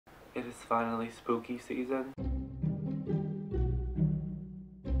It is finally spooky season.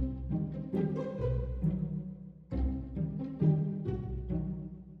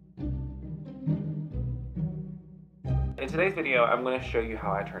 In today's video, I'm going to show you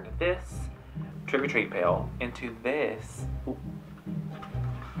how I turned this trick-or-treat pail into this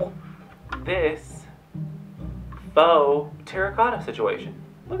faux terracotta situation.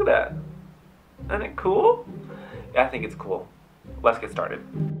 Look at that. Isn't it cool? Yeah, I think it's cool. Let's get started.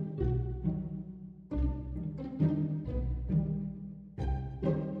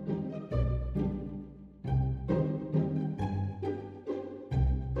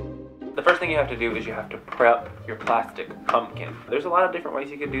 The first thing you have to do is you have to prep your plastic pumpkin. There's a lot of different ways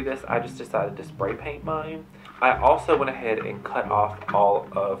you can do this. I just decided to spray paint mine. I also went ahead and cut off all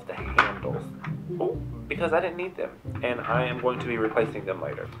of the handles because I didn't need them, and I am going to be replacing them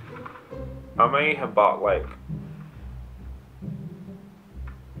later. I may have bought like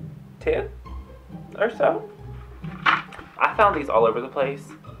 10 or so. I found these all over the place,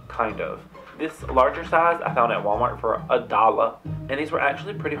 kind of. This larger size I found at Walmart for $1, and these were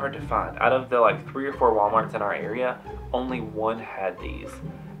actually pretty hard to find. Out of the like 3 or 4 Walmarts in our area, only one had these.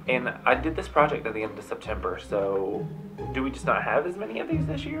 And I did this project at the end of September, so do we just not have as many of these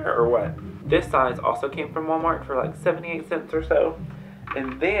this year or what? This size also came from Walmart for like 78 cents or so.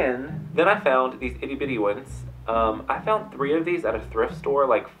 And then I found these itty bitty ones. I found 3 of these at a thrift store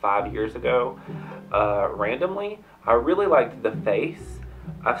like 5 years ago, randomly. I really liked the face.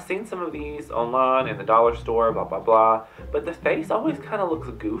 I've seen some of these online in the dollar store, blah, blah, blah. But the face always kind of looks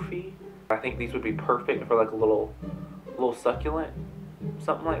goofy. I think these would be perfect for like a little succulent,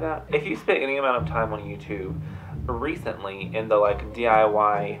 something like that. If you spent any amount of time on YouTube recently in the like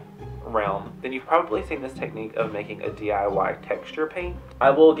DIY realm, then you've probably seen this technique of making a DIY texture paint.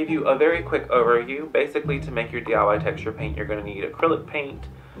 I will give you a very quick overview. Basically, to make your DIY texture paint, you're going to need acrylic paint,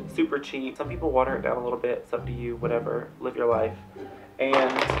 super cheap. Some people water it down a little bit. It's up to you, whatever. Live your life.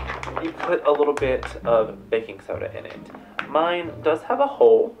 And you put a little bit of baking soda in it. Mine does have a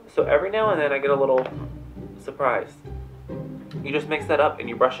hole, so every now and then I get a little surprise. You just mix that up and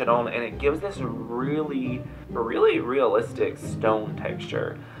you brush it on, and it gives this really, really realistic stone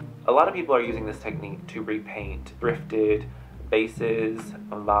texture. A lot of people are using this technique to repaint thrifted vases,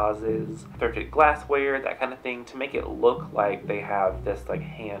 vases, thrifted glassware, that kind of thing, to make it look like they have this like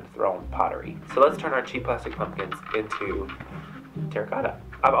hand-thrown pottery. So let's turn our cheap plastic pumpkins into terracotta.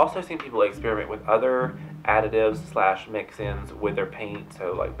 I've also seen people experiment with other additives slash mix-ins with their paint,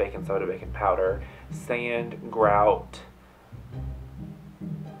 so like baking soda, baking powder, sand, grout,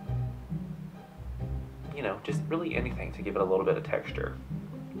 you know, just really anything to give it a little bit of texture.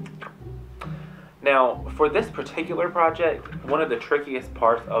 Now, for this particular project, one of the trickiest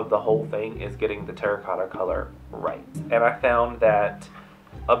parts of the whole thing is getting the terracotta color right. And I found that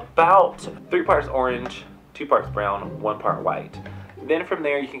about 3 parts orange, 2 parts brown, 1 part white. Then from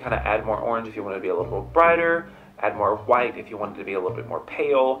there you can kind of add more orange if you want it to be a little brighter, add more white if you want it to be a little bit more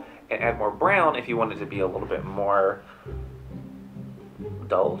pale, and add more brown if you want it to be a little bit more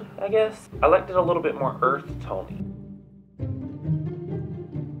dulled, I guess. I liked it a little bit more earth tony.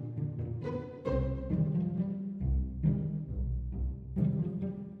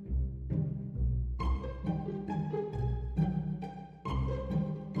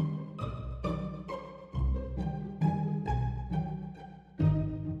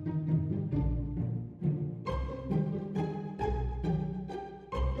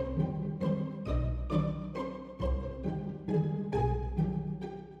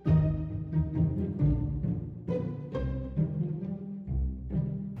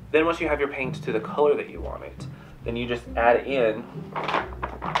 Then once you have your paint to the color that you want it, then you just add in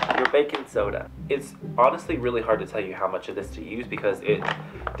your baking soda. It's honestly really hard to tell you how much of this to use because it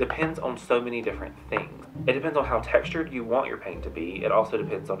depends on so many different things. It depends on how textured you want your paint to be. It also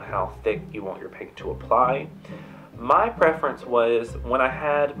depends on how thick you want your paint to apply. My preference was, when I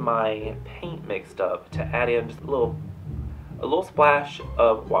had my paint mixed up, to add in just a little splash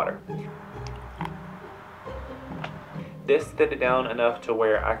of water. This thinned it down enough to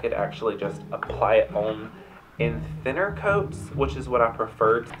where I could actually just apply it on in thinner coats, which is what I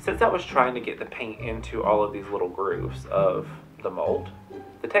preferred. Since I was trying to get the paint into all of these little grooves of the mold,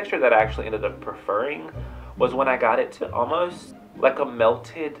 the texture that I actually ended up preferring was when I got it to almost like a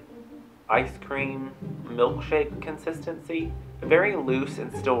melted ice cream milkshake consistency. Very loose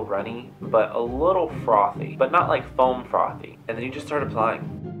and still runny, but a little frothy, but not like foam frothy. And then you just start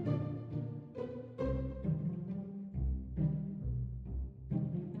applying.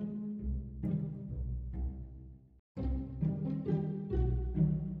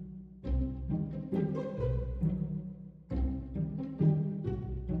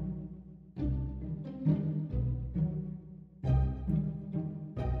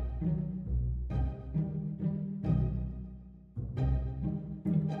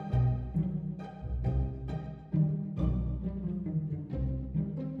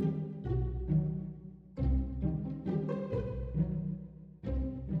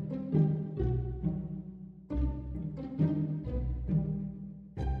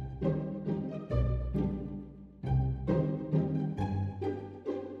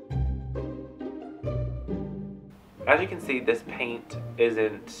 As you can see, this paint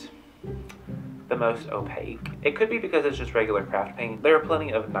isn't the most opaque. It could be because it's just regular craft paint. There are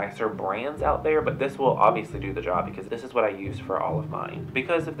plenty of nicer brands out there, but this will obviously do the job because this is what I use for all of mine.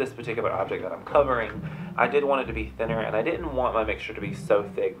 Because of this particular object that I'm covering, I did want it to be thinner, and I didn't want my mixture to be so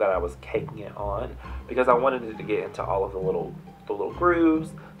thick that I was caking it on, because I wanted it to get into all of the little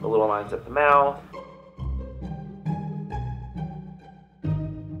grooves, the little lines at the mouth.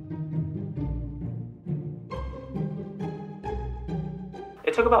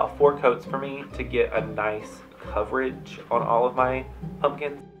 It took about 4 coats for me to get a nice coverage on all of my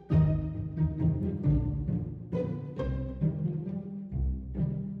pumpkins.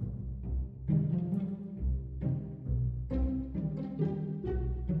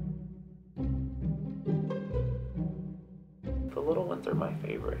 The little ones are my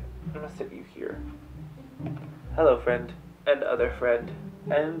favorite. I'm gonna sit you here. Hello, friend, and other friend,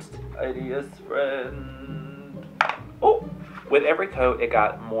 and ideas friend. Oh! With every coat, it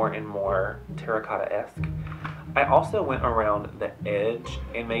got more and more terracotta-esque. I also went around the edge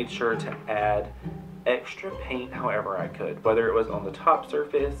and made sure to add extra paint however I could, whether it was on the top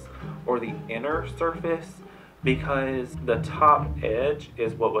surface or the inner surface, because the top edge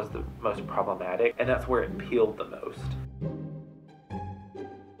is what was the most problematic, and that's where it peeled the most.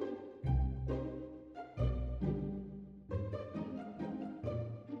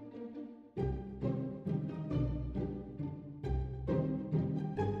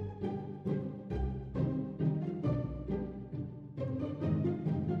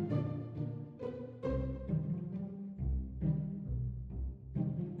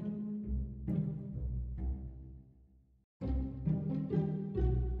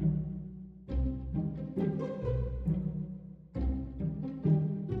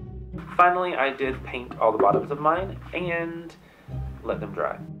 Finally, I did paint all the bottoms of mine and let them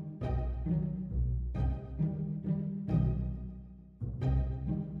dry.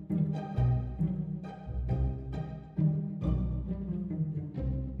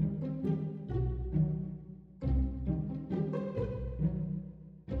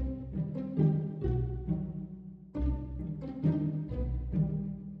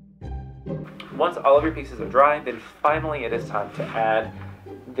 Once all of your pieces are dry, then finally it is time to add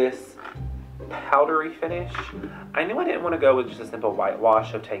this powdery finish. I knew I didn't want to go with just a simple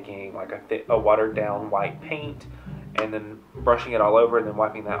whitewash of taking like a watered down white paint and then brushing it all over and then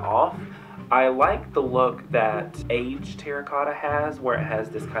wiping that off. I like the look that aged terracotta has, where it has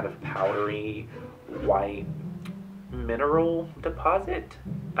this kind of powdery white mineral deposit.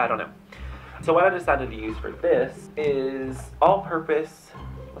 I don't know. So what I decided to use for this is all-purpose,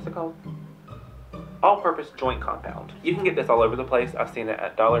 what's it called? All-purpose joint compound. You can get this all over the place. I've seen it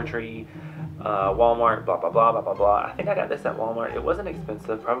at Dollar Tree, Walmart, blah, blah, blah, blah, blah, blah. I think I got this at Walmart. It wasn't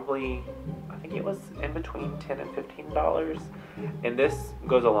expensive, probably, I think it was in between $10 and $15. And this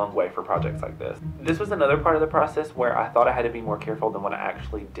goes a long way for projects like this. This was another part of the process where I thought I had to be more careful than what I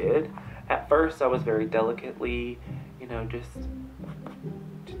actually did. At first, I was very delicately, you know, just...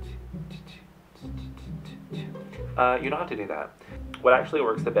 you don't have to do that. What actually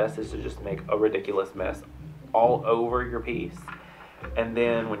works the best is to just make a ridiculous mess all over your piece, and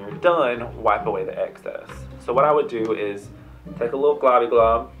then when you're done, wipe away the excess. So what I would do is take a little globby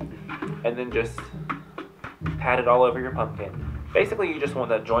glob and then just pat it all over your pumpkin. Basically, you just want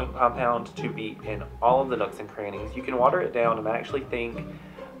that joint compound to be in all of the nooks and crannies. You can water it down, and I actually think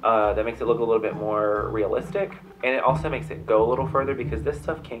that makes it look a little bit more realistic, and it also makes it go a little further because this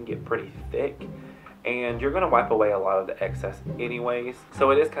stuff can get pretty thick. And you're going to wipe away a lot of the excess anyways,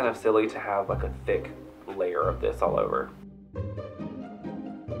 so it is kind of silly to have like a thick layer of this all over.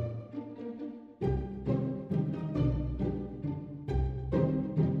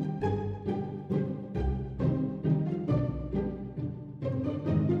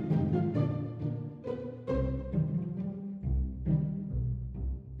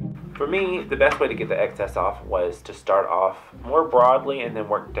 For me, the best way to get the excess off was to start off more broadly and then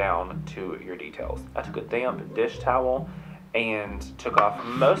work down to your details. I took a damp dish towel and took off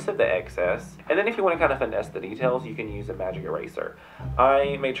most of the excess. And then if you want to kind of finesse the details, you can use a magic eraser.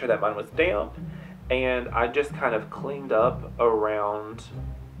 I made sure that mine was damp, and I just kind of cleaned up around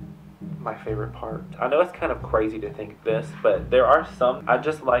my favorite part. I know it's kind of crazy to think this, but there are some, I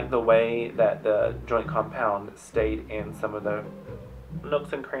just like the way that the joint compound stayed in some of the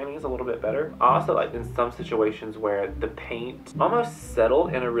nooks and crannies a little bit better. I also like in some situations where the paint almost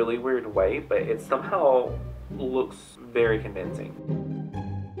settled in a really weird way, but it somehow looks very convincing.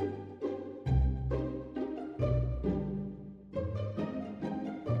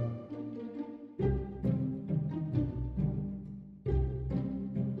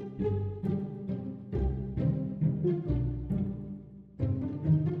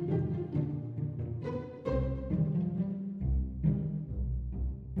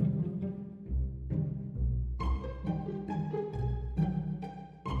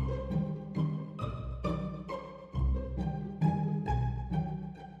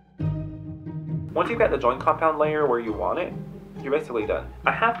 Once you've got the joint compound layer where you want it, you're basically done.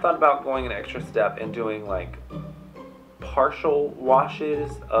 I have thought about going an extra step and doing like partial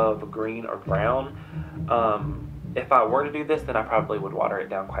washes of green or brown. If I were to do this, then I probably would water it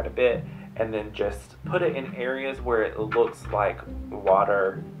down quite a bit and then just put it in areas where it looks like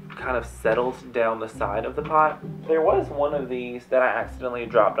water kind of settles down the side of the pot. There was one of these that I accidentally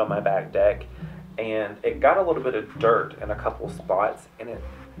dropped on my back deck, and it got a little bit of dirt in a couple spots, and it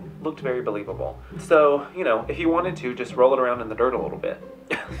looked very believable. So, you know, if you wanted to, just roll it around in the dirt a little bit.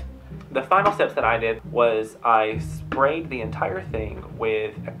 The final steps that I did was I sprayed the entire thing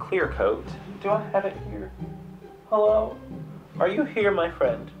with a clear coat. Do I have it here? Hello? Are you here, my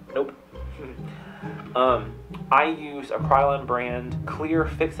friend? Nope. I use a Krylon brand clear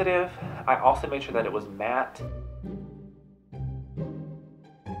fixative. I also made sure that it was matte.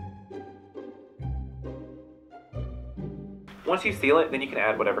 Once you seal it, then you can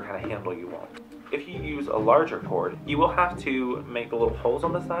add whatever kind of handle you want. If you use a larger cord, you will have to make the little holes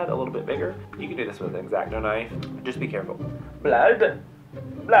on the side a little bit bigger. You can do this with an X-Acto knife. Just be careful. Blood.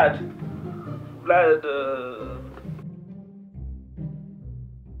 Blood. Blood.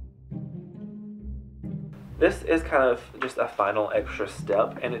 This is kind of just a final extra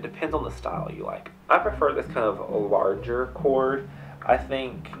step, and it depends on the style you like. I prefer this kind of a larger cord. I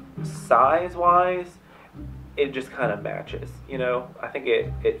think size-wise, it just kind of matches, you know? I think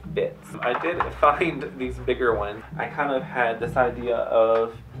it fits. I did find these bigger ones. I kind of had this idea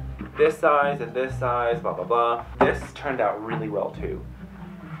of this size and this size, blah, blah, blah. This turned out really well too.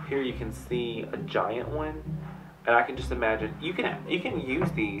 Here you can see a giant one, and I can just imagine, you can use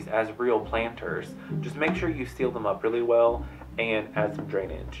these as real planters. Just make sure you seal them up really well and add some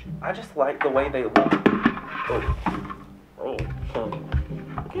drainage. I just like the way they look. Oh.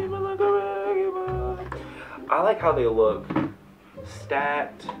 I like how they look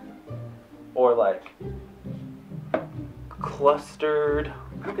stacked or like clustered.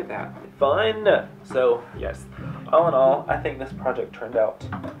 Look at that. Fun. So yes, all in all, I think this project turned out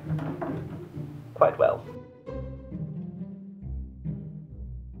quite well.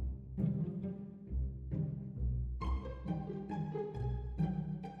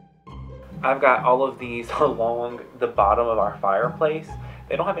 I've got all of these along the bottom of our fireplace.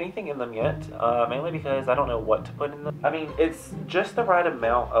 They don't have anything in them yet, mainly because I don't know what to put in them. I mean, it's just the right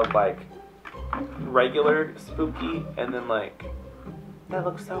amount of like regular spooky, and then like, that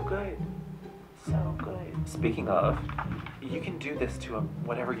looks so good. So good. Speaking of, you can do this to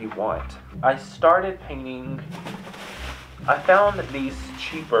whatever you want. I started painting, I found these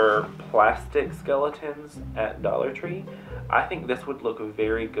cheaper plastic skeletons at Dollar Tree. I think this would look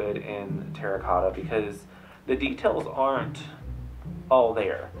very good in terracotta because the details aren't all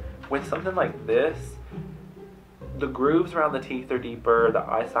there. With something like this, the grooves around the teeth are deeper, the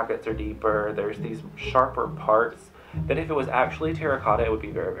eye sockets are deeper, there's these sharper parts that if it was actually terracotta, it would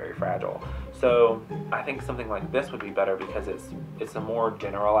be very, very fragile. So I think something like this would be better because it's a more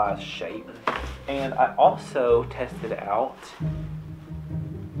generalized shape. And I also tested out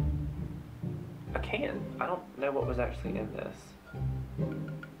a can. I don't know what was actually in this.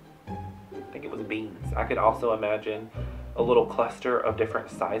 I think it was beans. I could also imagine a little cluster of different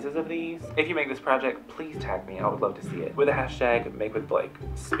sizes of these. If you make this project, please tag me. I would love to see it with the hashtag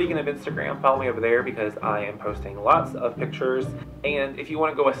 #MakeWithBlake. Speaking of Instagram, follow me over there because I am posting lots of pictures. And if you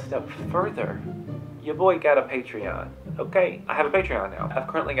want to go a step further, your boy got a Patreon. Okay, I have a Patreon now. I've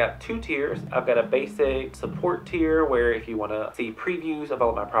currently got 2 tiers. I've got a basic support tier where if you want to see previews of all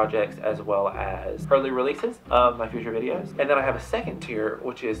of my projects as well as early releases of my future videos. And then I have a second tier,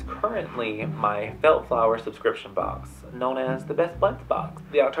 which is currently my felt flower subscription box, known as the Best Month box.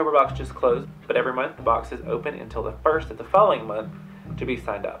 The October box just closed, but every month the box is open until the 1st of the following month to be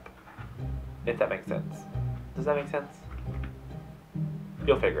signed up. If that makes sense. Does that make sense?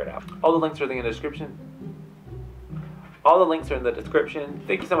 You'll figure it out. All the links are in the description. All the links are in the description.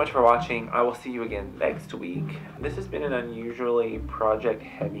 Thank you so much for watching. I will see you again next week. This has been an unusually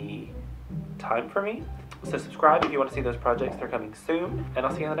project-heavy time for me. So subscribe if you want to see those projects. They're coming soon. And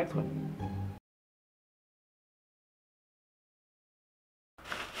I'll see you in the next one.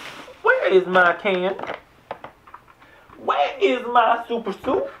 Where is my can? Where is my super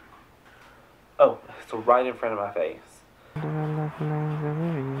soup? Oh, it's right in front of my face.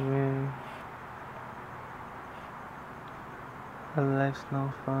 Life's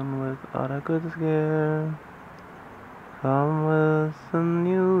no fun without a good scare. Come with some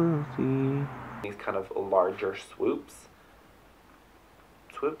music. These kind of larger swoops.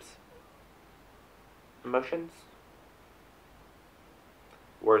 Motions.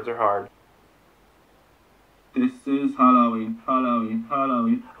 Words are hard. This is Halloween, Halloween,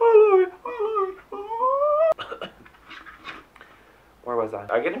 Halloween, Halloween. Halloween. Where was I?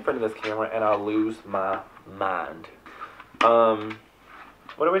 I get in front of this camera and I lose my mind.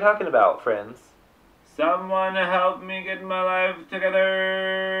 What are we talking about, friends? Someone help me get my life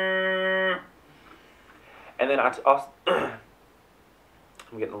together. And then I also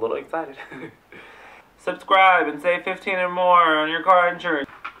I'm getting a little excited. Subscribe and save 15 or more on your car insurance.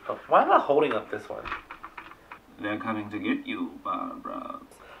 Oh, why am I holding up this one? They're coming to get you, Barbara.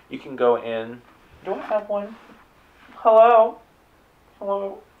 You can go in. Do I have one? Hello?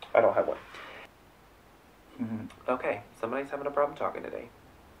 Hello? I don't have one. Okay, somebody's having a problem talking today.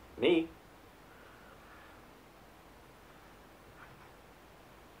 Me.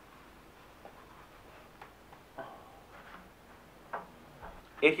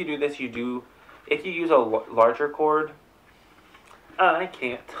 If you do this, if you use a larger cord, I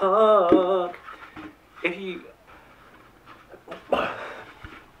can't talk.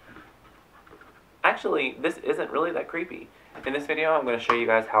 Actually, this isn't really that creepy. In this video, I'm going to show you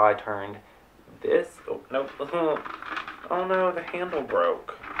guys how I turned this. Oh, no. Oh no, the handle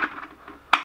broke.